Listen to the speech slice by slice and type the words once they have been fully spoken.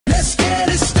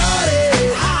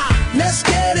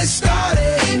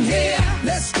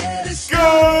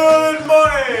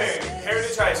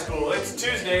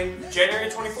Tuesday,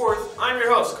 January 24th. I'm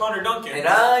your host, Connor Duncan. And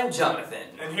I'm Jonathan.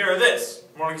 And here are this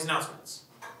morning's announcements.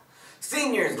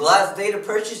 Seniors, the last day to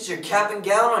purchase your cap and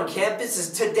gown on campus is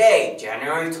today,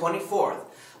 January 24th.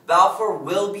 Balfour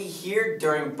will be here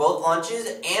during both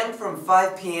lunches and from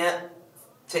 5 p.m.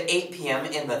 to 8 p.m.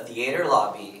 in the theater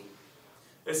lobby.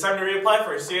 It's time to reapply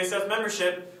for a CSF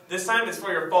membership. This time it's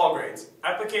for your fall grades.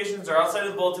 Applications are outside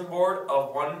of the bulletin board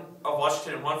of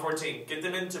Washington 114. Get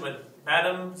them into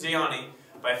Madam Ziani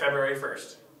by February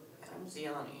 1st. Madam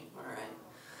Ziani, alright.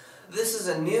 This is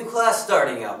a new class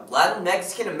starting up, Latin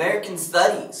Mexican American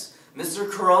Studies. Mr.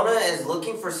 Corona is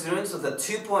looking for students with a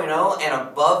 2.0 and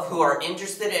above who are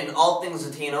interested in all things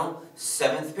Latino,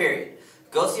 7th period.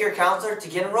 Go see your counselor to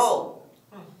get enrolled.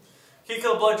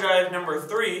 Kiko Blood Drive number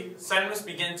 3. Signing must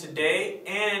begin today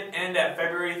and end at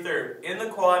February 3rd in the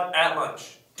quad at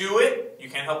lunch. Do it, you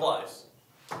can help lives.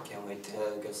 Can't wait to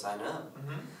go sign up.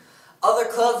 Other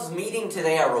clubs meeting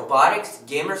today are Robotics,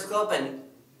 Gamers Club, and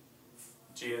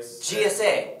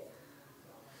GSA.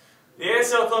 The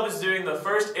ASL Club is doing the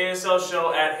first ASL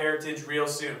show at Heritage real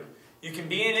soon. You can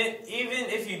be in it even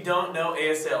if you don't know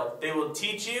ASL. They will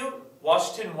teach you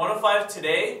Washington 105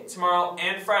 today, tomorrow,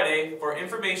 and Friday for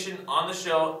information on the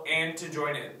show and to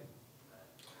join in.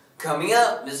 Coming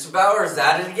up, Mr. Bauer is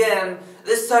at it again,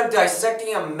 this time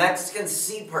dissecting a Mexican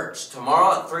sea perch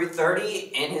tomorrow at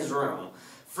 3:30 in his room.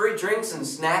 Free drinks and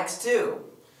snacks too.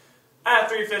 At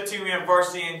 3:15 we have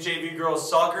varsity and JV girls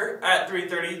soccer. At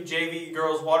 3:30 JV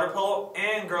girls water polo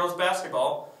and girls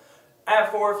basketball. At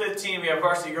 4:15 we have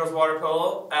varsity girls water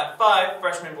polo. At 5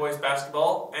 freshman boys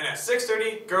basketball. And at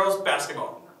 6:30 girls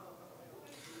basketball.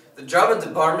 The drama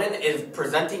department is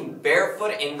presenting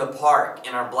Barefoot in the Park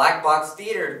in our Black Box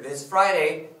Theater this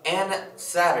Friday and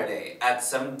Saturday at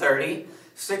 7:30.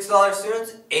 $6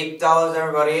 students, $8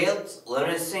 everybody else.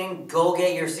 Limited seating. Go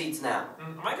get your seats now. I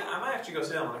might actually go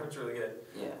sit down. I heard it's really good.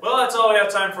 Yeah. Well, that's all we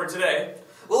have time for today.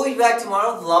 We'll be back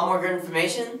tomorrow with a lot more good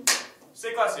information.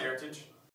 Stay classy, Heritage.